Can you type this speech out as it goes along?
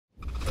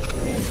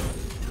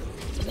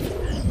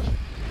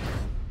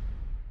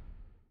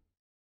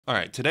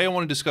Alright, today I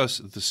want to discuss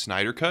the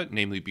Snyder Cut,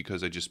 namely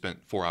because I just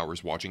spent 4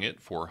 hours watching it,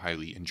 4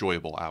 highly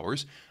enjoyable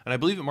hours, and I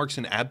believe it marks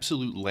an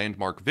absolute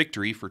landmark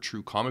victory for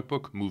true comic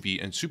book, movie,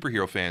 and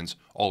superhero fans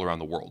all around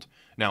the world.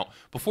 Now,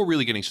 before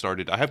really getting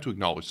started, I have to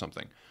acknowledge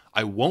something.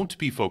 I won't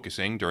be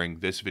focusing, during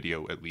this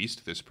video at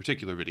least, this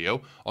particular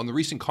video, on the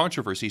recent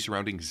controversy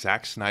surrounding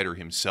Zack Snyder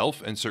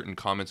himself and certain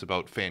comments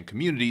about fan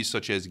communities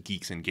such as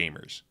geeks and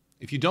gamers.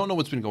 If you don't know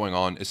what's been going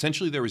on,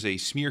 essentially there was a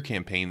smear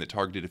campaign that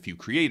targeted a few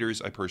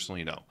creators I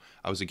personally know.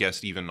 I was a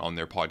guest even on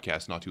their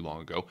podcast not too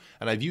long ago,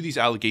 and I view these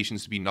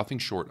allegations to be nothing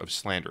short of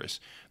slanderous.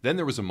 Then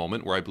there was a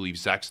moment where I believe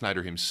Zack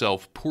Snyder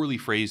himself poorly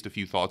phrased a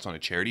few thoughts on a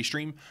charity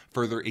stream,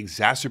 further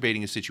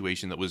exacerbating a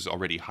situation that was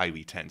already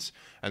highly tense.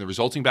 And the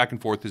resulting back and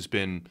forth has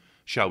been,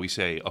 shall we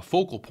say, a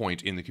focal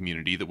point in the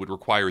community that would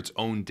require its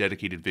own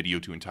dedicated video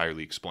to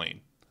entirely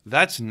explain.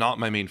 That's not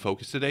my main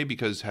focus today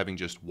because having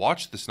just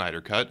watched the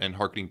Snyder Cut and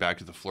harkening back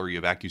to the flurry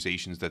of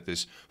accusations that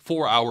this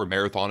 4-hour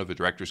marathon of a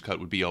director's cut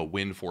would be a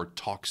win for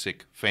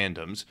toxic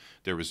fandoms,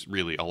 there was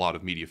really a lot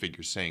of media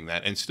figures saying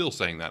that, and still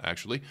saying that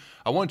actually,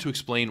 I wanted to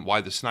explain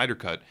why the Snyder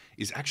Cut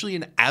is actually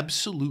an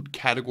absolute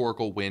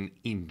categorical win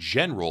in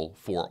general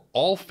for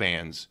all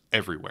fans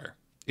everywhere.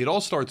 It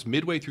all starts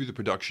midway through the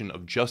production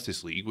of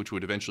Justice League, which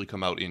would eventually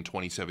come out in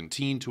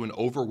 2017, to an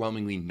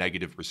overwhelmingly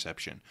negative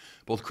reception.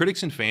 Both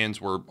critics and fans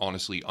were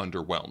honestly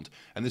underwhelmed,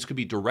 and this could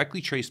be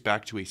directly traced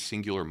back to a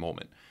singular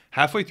moment.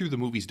 Halfway through the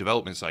movie's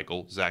development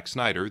cycle, Zack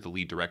Snyder, the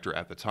lead director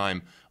at the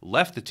time,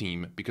 left the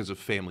team because of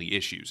family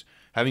issues.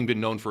 Having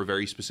been known for a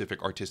very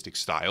specific artistic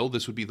style,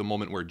 this would be the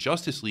moment where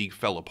Justice League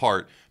fell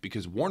apart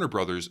because Warner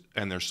Brothers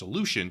and their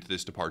solution to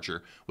this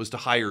departure was to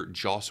hire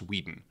Joss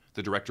Whedon,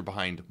 the director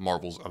behind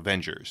Marvel's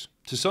Avengers.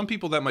 To some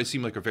people that might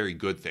seem like a very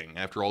good thing.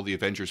 After all, the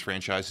Avengers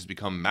franchise has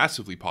become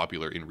massively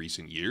popular in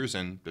recent years,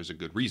 and there's a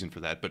good reason for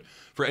that, but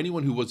for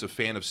anyone who was a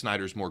fan of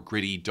Snyder's more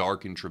gritty,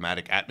 dark, and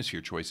dramatic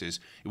atmosphere choices,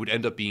 it would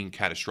end up being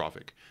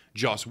catastrophic.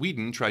 Joss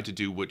Whedon tried to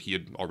do what he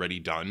had already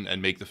done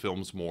and make the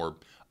films more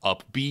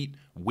upbeat,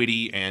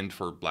 witty, and,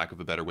 for lack of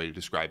a better way to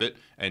describe it,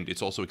 and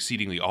it's also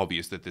exceedingly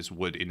obvious that this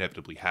would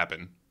inevitably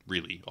happen,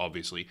 really,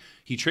 obviously,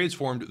 he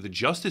transformed the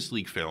Justice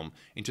League film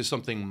into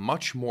something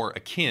much more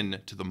akin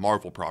to the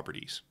Marvel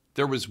properties.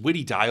 There was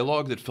witty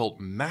dialogue that felt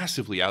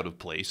massively out of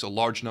place, a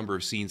large number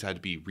of scenes had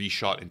to be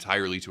reshot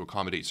entirely to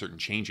accommodate certain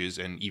changes,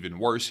 and even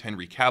worse,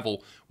 Henry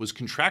Cavill was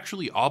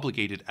contractually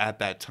obligated at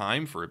that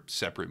time, for a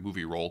separate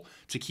movie role,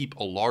 to keep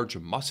a large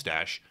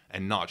mustache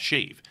and not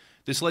shave.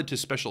 This led to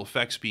special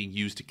effects being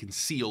used to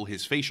conceal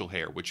his facial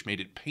hair, which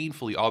made it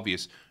painfully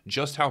obvious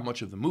just how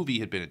much of the movie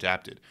had been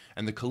adapted,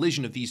 and the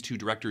collision of these two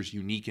directors'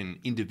 unique and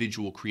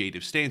individual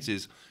creative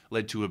stances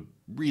led to a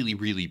really,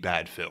 really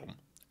bad film.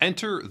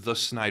 Enter the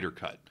Snyder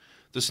Cut.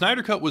 The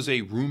Snyder Cut was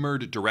a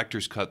rumored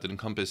director's cut that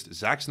encompassed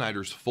Zack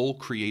Snyder's full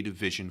creative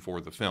vision for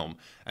the film,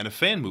 and a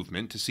fan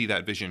movement to see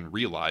that vision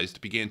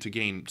realized began to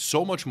gain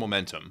so much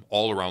momentum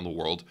all around the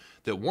world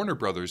that Warner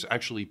Brothers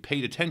actually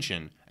paid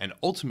attention and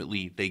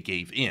ultimately they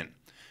gave in.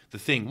 The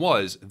thing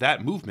was,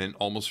 that movement,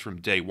 almost from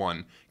day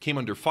one, came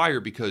under fire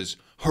because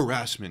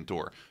harassment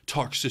or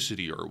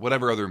toxicity or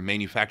whatever other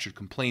manufactured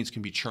complaints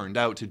can be churned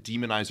out to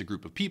demonize a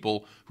group of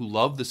people who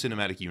love the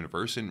cinematic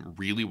universe and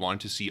really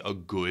wanted to see a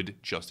good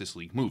Justice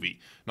League movie,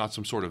 not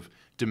some sort of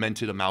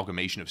demented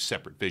amalgamation of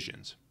separate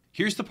visions.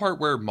 Here's the part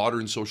where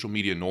modern social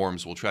media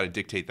norms will try to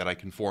dictate that I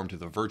conform to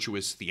the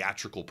virtuous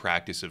theatrical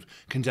practice of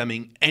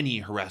condemning any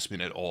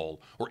harassment at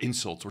all, or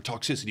insults, or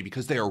toxicity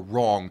because they are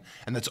wrong,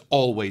 and that's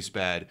always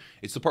bad.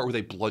 It's the part where they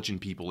bludgeon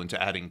people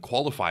into adding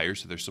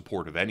qualifiers to their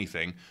support of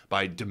anything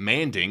by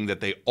demanding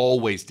that they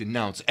always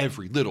denounce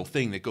every little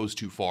thing that goes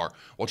too far,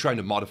 while trying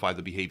to modify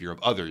the behavior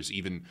of others,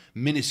 even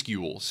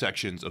minuscule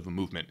sections of a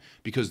movement,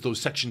 because those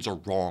sections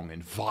are wrong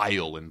and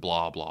vile and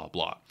blah blah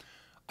blah.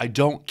 I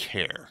don't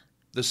care.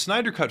 The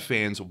Snyder Cut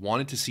fans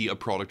wanted to see a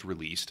product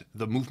released.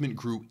 The movement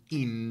grew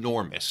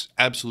enormous,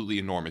 absolutely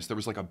enormous. There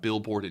was like a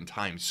billboard in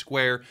Times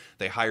Square.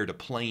 They hired a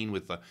plane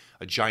with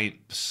a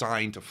giant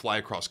sign to fly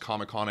across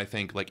Comic-Con, I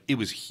think. Like, it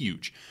was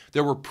huge.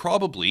 There were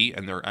probably,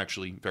 and there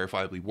actually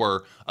verifiably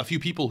were, a few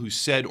people who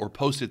said or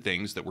posted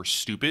things that were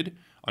stupid,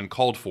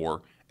 uncalled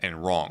for,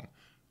 and wrong.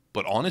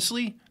 But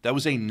honestly, that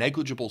was a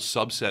negligible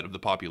subset of the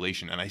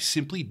population, and I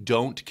simply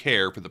don't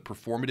care for the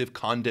performative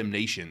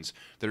condemnations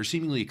that are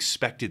seemingly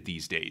expected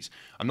these days.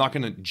 I'm not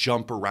going to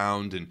jump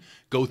around and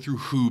go through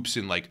hoops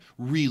and like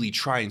really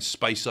try and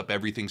spice up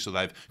everything so that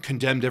I've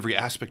condemned every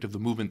aspect of the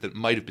movement that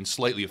might have been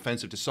slightly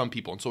offensive to some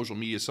people on social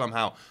media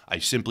somehow. I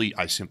simply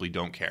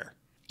don't care.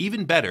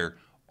 Even better,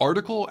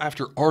 article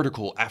after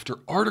article after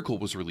article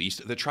was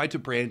released that tried to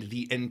brand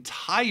the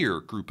entire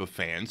group of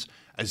fans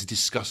as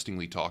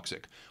disgustingly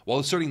toxic, while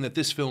asserting that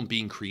this film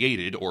being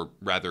created, or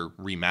rather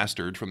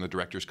remastered from the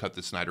director's cut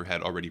that Snyder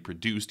had already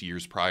produced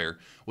years prior,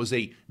 was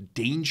a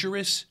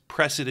dangerous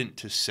precedent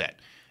to set,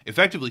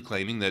 effectively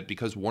claiming that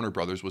because Warner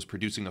Brothers was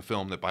producing a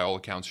film that by all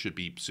accounts should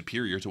be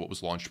superior to what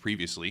was launched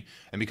previously,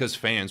 and because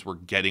fans were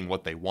getting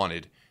what they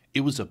wanted,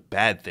 it was a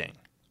bad thing.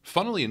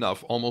 Funnily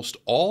enough, almost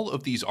all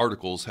of these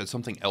articles had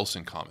something else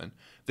in common.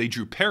 They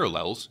drew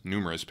parallels,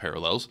 numerous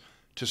parallels,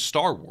 to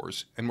Star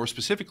Wars, and more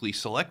specifically,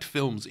 select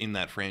films in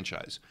that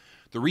franchise.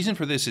 The reason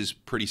for this is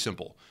pretty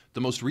simple.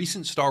 The most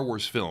recent Star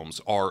Wars films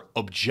are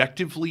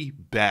objectively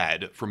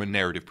bad from a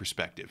narrative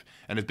perspective,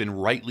 and have been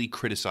rightly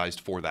criticized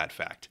for that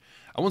fact.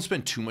 I won't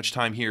spend too much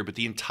time here, but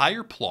the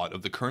entire plot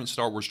of the current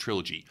Star Wars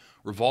trilogy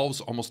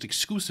revolves almost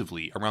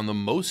exclusively around the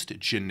most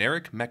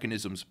generic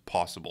mechanisms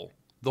possible.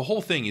 The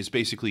whole thing is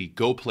basically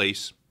go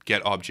place,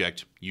 get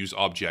object, use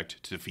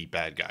object to defeat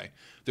bad guy.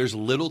 There's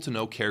little to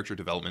no character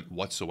development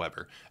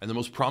whatsoever, and the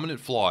most prominent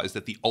flaw is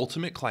that the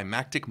ultimate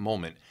climactic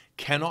moment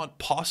cannot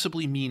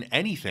possibly mean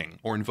anything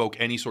or invoke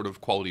any sort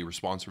of quality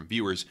response from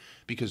viewers,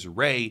 because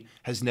Rey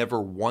has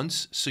never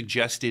once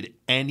suggested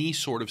any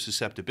sort of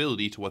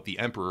susceptibility to what the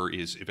Emperor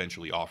is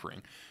eventually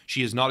offering.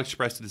 She has not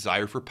expressed a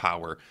desire for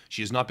power,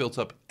 she has not built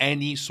up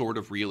any sort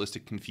of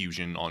realistic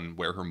confusion on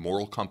where her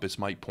moral compass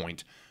might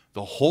point.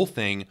 The whole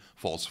thing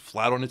falls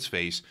flat on its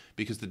face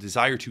because the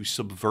desire to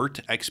subvert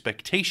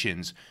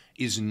expectations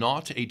is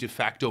not a de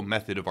facto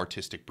method of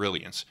artistic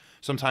brilliance.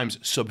 Sometimes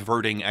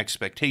subverting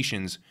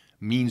expectations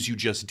means you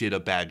just did a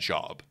bad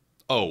job.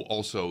 Oh,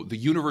 also, the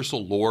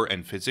universal lore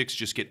and physics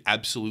just get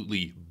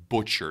absolutely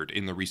butchered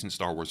in the recent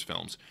Star Wars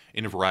films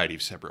in a variety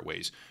of separate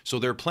ways, so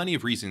there are plenty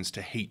of reasons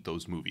to hate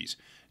those movies.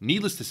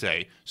 Needless to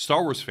say,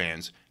 Star Wars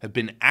fans have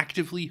been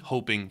actively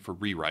hoping for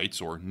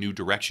rewrites or new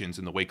directions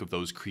in the wake of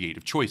those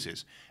creative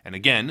choices. And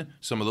again,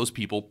 some of those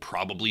people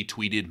probably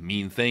tweeted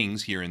mean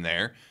things here and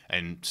there,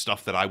 and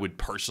stuff that I would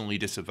personally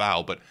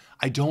disavow, but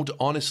I don't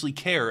honestly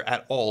care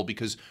at all,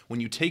 because when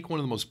you take one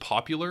of the most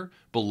popular,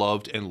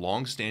 beloved, and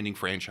long-standing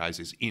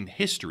franchises in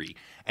history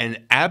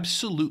and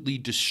absolutely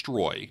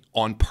destroy,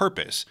 on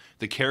purpose,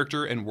 the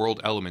character and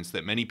world elements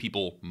that many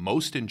people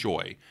most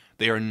enjoy,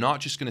 they are not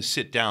just going to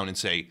sit down and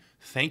say,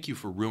 "Thank you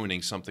for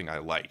ruining something I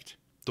liked."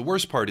 The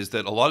worst part is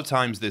that a lot of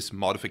times this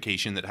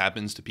modification that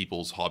happens to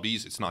people's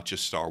hobbies, it's not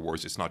just Star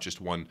Wars, it's not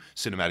just one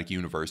cinematic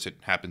universe, it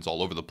happens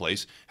all over the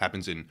place. It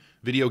happens in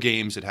video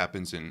games, it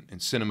happens in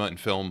cinema and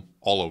film,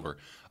 all over.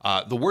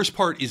 The worst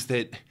part is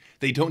that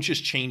they don't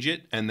just change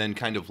it and then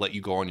kind of let you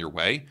go on your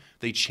way.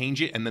 They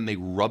change it and then they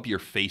rub your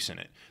face in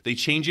it. They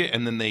change it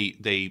and then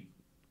they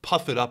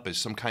puff it up as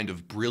some kind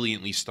of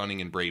brilliantly stunning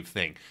and brave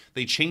thing.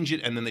 They change it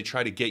and then they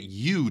try to get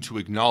you to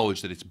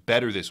acknowledge that it's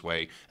better this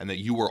way and that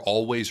you were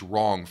always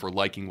wrong for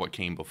liking what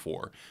came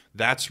before.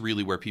 That's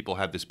really where people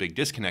have this big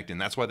disconnect, and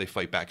that's why they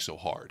fight back so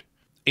hard.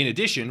 In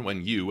addition,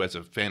 when you, as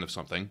a fan of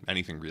something,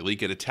 anything really,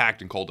 get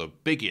attacked and called a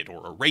bigot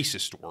or a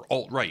racist or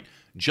alt-right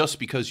just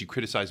because you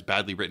criticize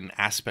badly written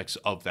aspects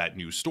of that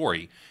new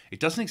story, it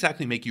doesn't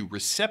exactly make you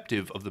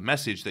receptive of the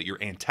message that your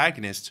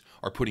antagonists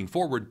are putting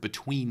forward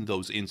between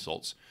those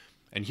insults.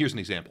 And here's an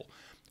example.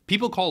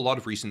 People call a lot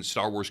of recent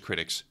Star Wars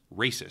critics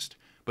racist,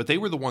 but they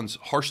were the ones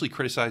harshly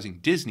criticizing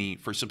Disney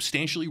for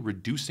substantially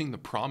reducing the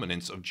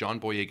prominence of John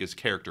Boyega's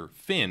character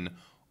Finn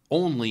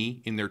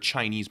only in their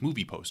Chinese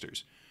movie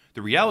posters.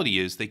 The reality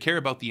is they care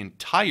about the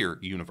entire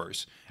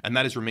universe, and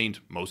that has remained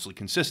mostly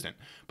consistent.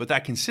 But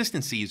that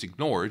consistency is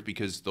ignored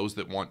because those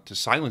that want to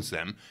silence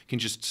them can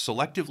just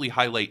selectively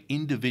highlight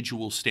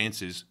individual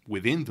stances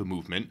within the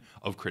movement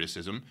of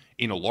criticism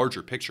in a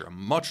larger picture, a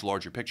much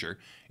larger picture,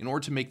 in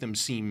order to make them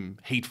seem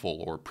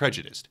hateful or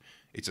prejudiced.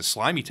 It's a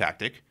slimy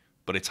tactic,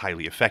 but it's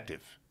highly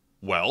effective.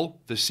 Well,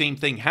 the same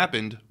thing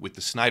happened with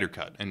the Snyder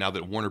Cut, and now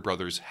that Warner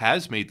Brothers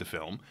has made the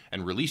film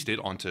and released it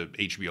onto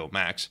HBO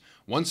Max,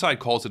 one side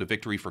calls it a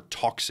victory for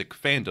toxic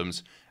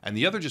fandoms, and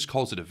the other just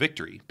calls it a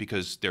victory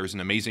because there's an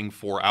amazing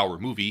 4-hour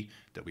movie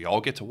that we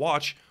all get to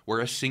watch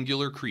where a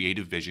singular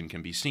creative vision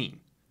can be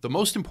seen. The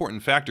most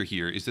important factor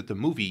here is that the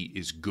movie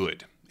is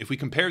good. If we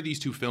compare these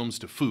two films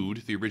to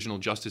food, the original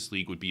Justice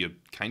League would be a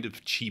kind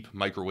of cheap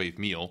microwave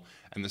meal,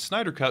 and the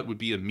Snyder Cut would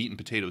be a meat and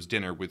potatoes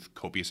dinner with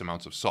copious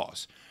amounts of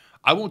sauce.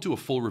 I won't do a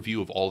full review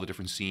of all the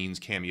different scenes,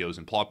 cameos,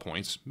 and plot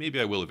points.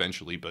 Maybe I will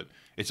eventually, but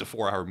it's a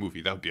 4-hour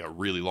movie. That would be a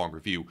really long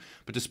review.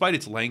 But despite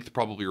its length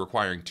probably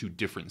requiring 2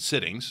 different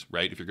sittings,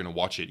 right? If you're going to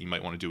watch it, you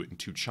might want to do it in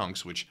 2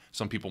 chunks, which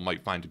some people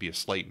might find to be a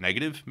slight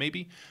negative,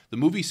 maybe. The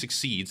movie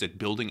succeeds at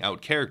building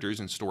out characters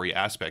and story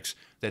aspects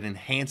that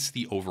enhance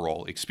the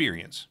overall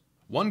experience.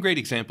 One great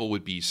example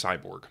would be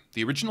Cyborg.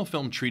 The original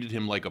film treated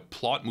him like a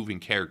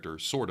plot-moving character,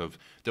 sort of,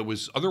 that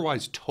was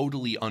otherwise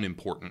totally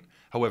unimportant.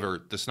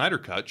 However, the Snyder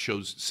Cut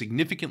shows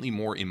significantly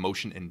more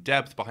emotion and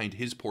depth behind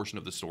his portion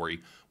of the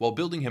story, while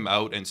building him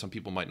out, and some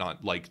people might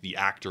not like the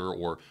actor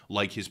or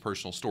like his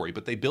personal story,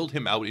 but they build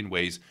him out in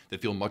ways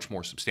that feel much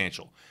more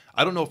substantial.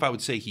 I don't know if I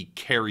would say he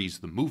carries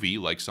the movie,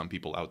 like some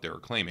people out there are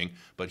claiming,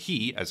 but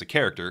he, as a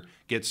character,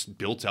 gets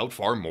built out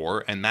far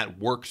more, and that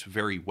works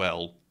very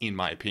well, in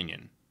my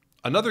opinion.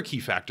 Another key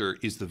factor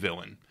is the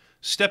villain.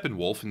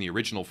 Steppenwolf in the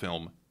original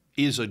film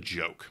is a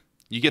joke.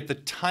 You get the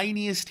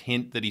tiniest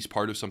hint that he's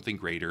part of something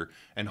greater,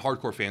 and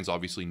hardcore fans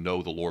obviously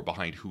know the lore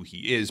behind who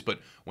he is,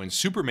 but when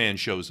Superman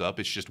shows up,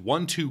 it's just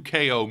 1-2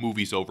 KO,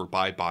 movie's over,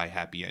 bye-bye,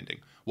 happy ending.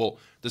 Well,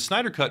 the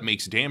Snyder Cut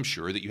makes damn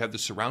sure that you have the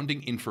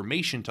surrounding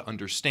information to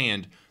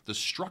understand the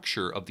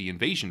structure of the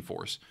invasion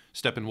force.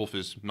 Steppenwolf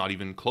is not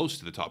even close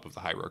to the top of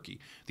the hierarchy.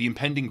 The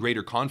impending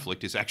greater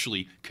conflict is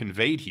actually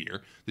conveyed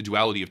here, the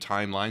duality of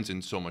timelines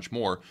and so much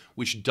more,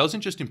 which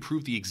doesn't just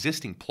improve the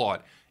existing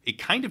plot, it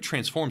kind of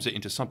transforms it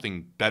into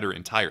something better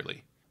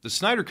entirely. The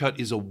Snyder Cut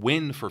is a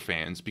win for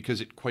fans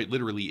because it quite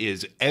literally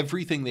is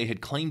everything they had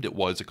claimed it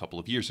was a couple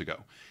of years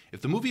ago.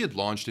 If the movie had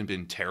launched and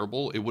been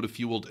terrible, it would have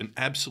fueled an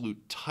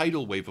absolute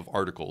tidal wave of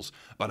articles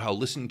about how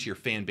listening to your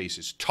fan base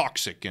is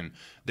toxic and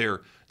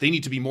they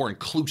need to be more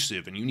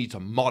inclusive and you need to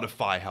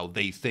modify how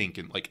they think,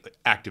 and like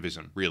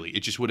activism, really.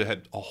 It just would have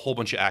had a whole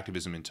bunch of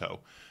activism in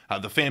tow. How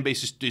the fan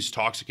base is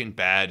toxic and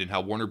bad, and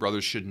how Warner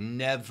Brothers should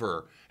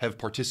never have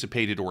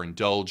participated or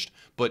indulged,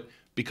 but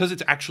because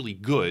it's actually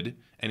good,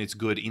 and it's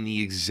good in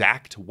the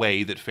exact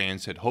way that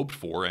fans had hoped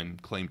for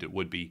and claimed it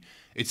would be,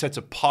 it sets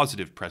a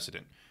positive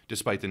precedent,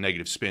 despite the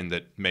negative spin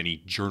that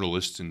many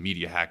journalists and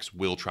media hacks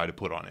will try to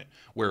put on it,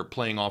 where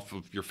playing off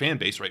of your fan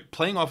base, right?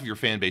 Playing off of your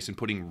fan base and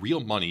putting real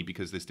money,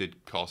 because this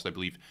did cost, I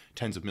believe,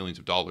 tens of millions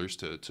of dollars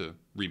to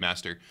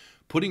remaster,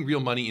 putting real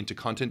money into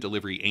content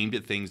delivery aimed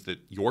at things that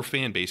your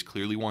fan base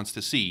clearly wants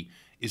to see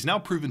is now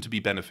proven to be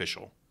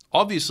beneficial.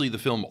 Obviously, the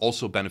film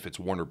also benefits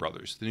Warner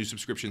Brothers. The new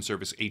subscription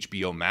service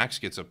HBO Max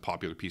gets a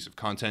popular piece of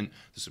content.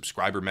 The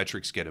subscriber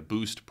metrics get a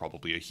boost,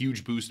 probably a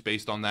huge boost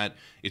based on that.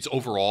 It's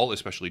overall,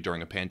 especially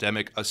during a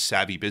pandemic, a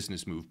savvy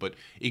business move, but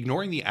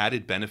ignoring the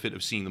added benefit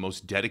of seeing the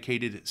most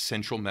dedicated,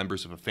 central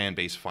members of a fan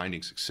base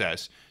finding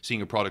success,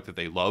 seeing a product that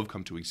they love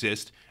come to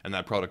exist, and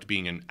that product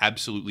being an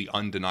absolutely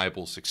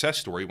undeniable success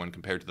story when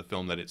compared to the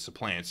film that it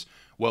supplants,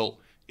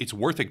 well, it's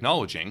worth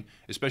acknowledging,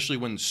 especially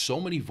when so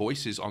many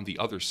voices on the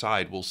other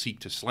side will seek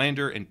to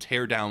slander and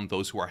tear down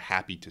those who are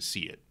happy to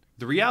see it.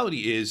 The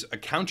reality is, a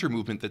counter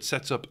movement that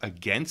sets up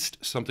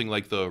against something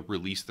like the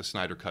Release the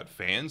Snyder Cut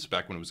fans,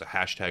 back when it was a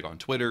hashtag on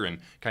Twitter and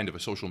kind of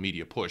a social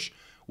media push,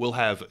 will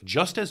have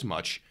just as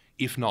much,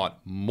 if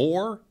not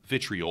more,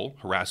 vitriol,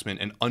 harassment,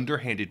 and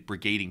underhanded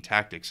brigading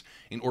tactics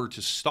in order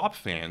to stop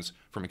fans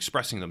from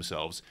expressing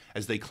themselves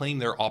as they claim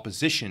their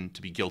opposition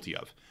to be guilty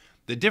of.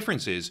 The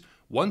difference is,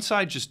 one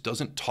side just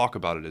doesn't talk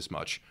about it as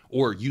much,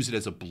 or use it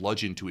as a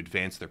bludgeon to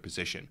advance their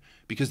position,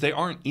 because they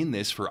aren't in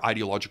this for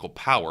ideological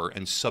power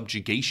and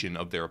subjugation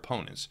of their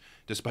opponents,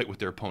 despite what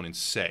their opponents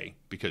say,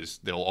 because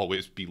they'll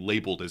always be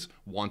labeled as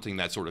wanting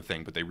that sort of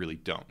thing, but they really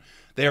don't.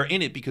 They are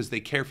in it because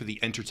they care for the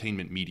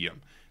entertainment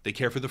medium, they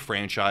care for the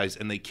franchise,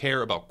 and they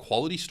care about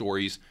quality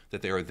stories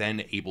that they are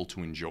then able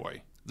to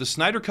enjoy. The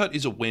Snyder Cut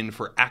is a win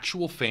for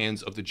actual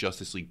fans of the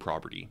Justice League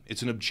property.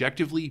 It's an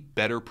objectively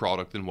better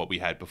product than what we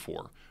had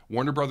before.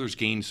 Warner Brothers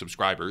gained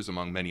subscribers,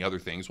 among many other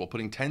things, while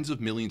putting tens of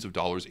millions of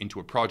dollars into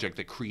a project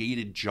that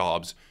created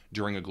jobs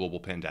during a global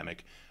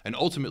pandemic. And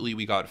ultimately,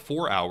 we got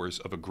 4 hours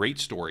of a great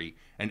story,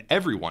 and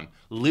everyone,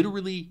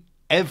 literally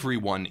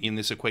everyone in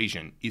this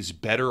equation, is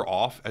better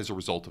off as a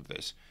result of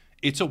this.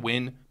 It's a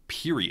win,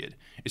 period.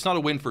 It's not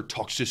a win for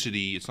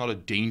toxicity. It's not a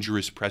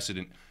dangerous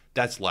precedent.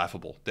 That's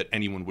laughable that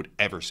anyone would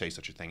ever say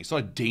such a thing. It's not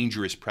a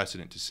dangerous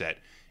precedent to set.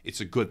 It's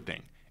a good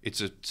thing.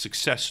 It's a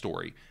success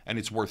story, and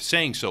it's worth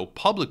saying so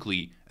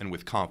publicly and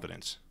with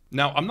confidence.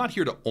 Now, I'm not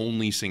here to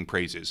only sing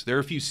praises. There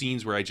are a few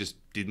scenes where I just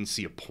didn't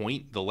see a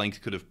point. The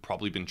length could have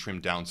probably been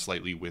trimmed down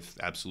slightly with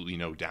absolutely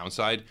no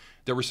downside.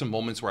 There were some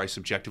moments where I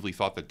subjectively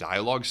thought the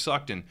dialogue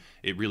sucked, and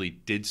it really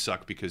did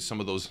suck because some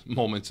of those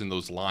moments and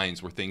those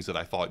lines were things that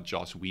I thought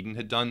Joss Whedon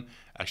had done.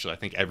 Actually, I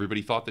think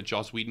everybody thought that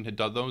Joss Whedon had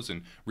done those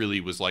and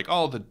really was like,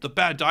 oh, the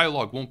bad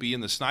dialogue won't be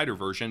in the Snyder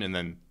version, and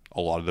then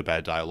a lot of the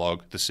bad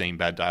dialogue, the same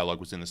bad dialogue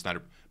was in the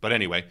Snyder. But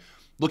anyway,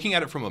 looking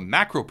at it from a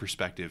macro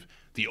perspective,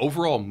 the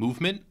overall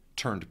movement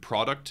turned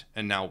product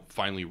and now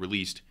finally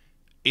released,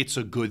 it's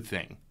a good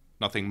thing.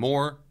 Nothing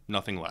more,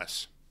 nothing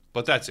less.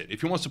 But that's it.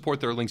 If you want to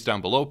support, there are links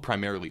down below,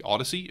 primarily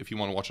Odyssey, if you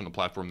want to watch on a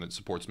platform that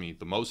supports me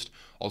the most.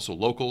 Also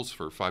Locals,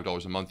 for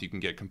 $5 a month, you can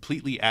get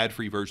completely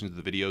ad-free versions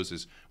of the videos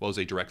as well as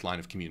a direct line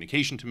of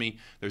communication to me.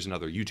 There's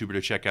another YouTuber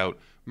to check out,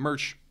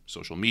 merch,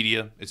 social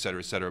media,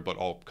 etc., but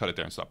I'll cut it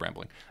there and stop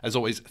rambling. As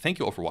always, thank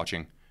you all for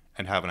watching,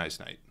 and have a nice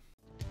night.